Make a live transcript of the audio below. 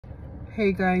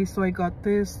Hey guys, so I got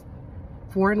this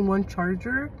 4-in-1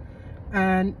 charger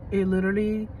and it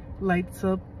literally lights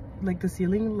up like the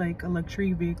ceiling like a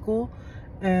luxury vehicle,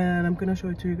 and I'm gonna show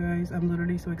it to you guys. I'm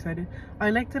literally so excited. I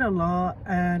liked it a lot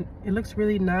and it looks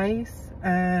really nice,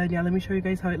 and yeah, let me show you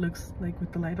guys how it looks like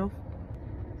with the light off.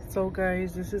 So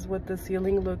guys, this is what the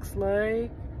ceiling looks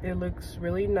like. It looks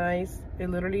really nice. It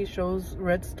literally shows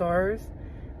red stars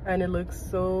and it looks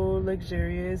so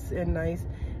luxurious and nice.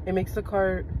 It makes the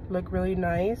car look really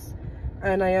nice,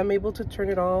 and I am able to turn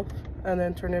it off and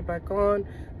then turn it back on.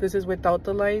 This is without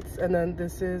the lights, and then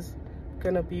this is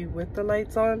gonna be with the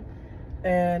lights on,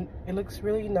 and it looks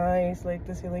really nice. Like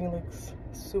the ceiling looks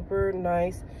super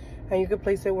nice, and you can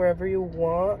place it wherever you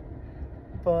want.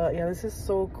 But yeah, this is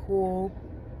so cool.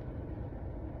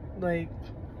 Like,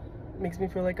 makes me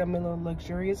feel like I'm in a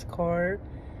luxurious car,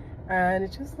 and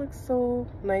it just looks so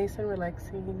nice and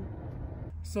relaxing.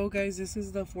 So guys, this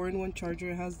is the 4-in-1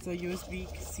 charger. It has the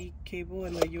USB-C cable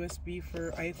and the USB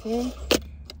for iPhone.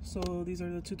 So these are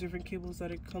the two different cables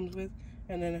that it comes with,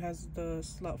 and then it has the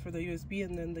slot for the USB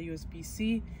and then the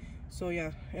USB-C. So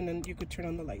yeah, and then you could turn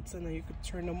on the lights and then you could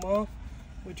turn them off,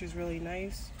 which is really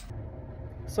nice.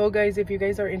 So guys, if you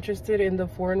guys are interested in the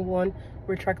 4-in-1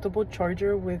 retractable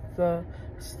charger with the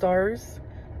stars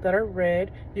that are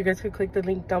red, you guys could click the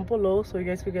link down below so you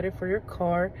guys could get it for your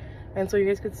car, and so you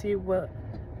guys could see what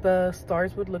the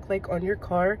stars would look like on your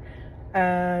car.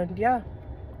 And yeah,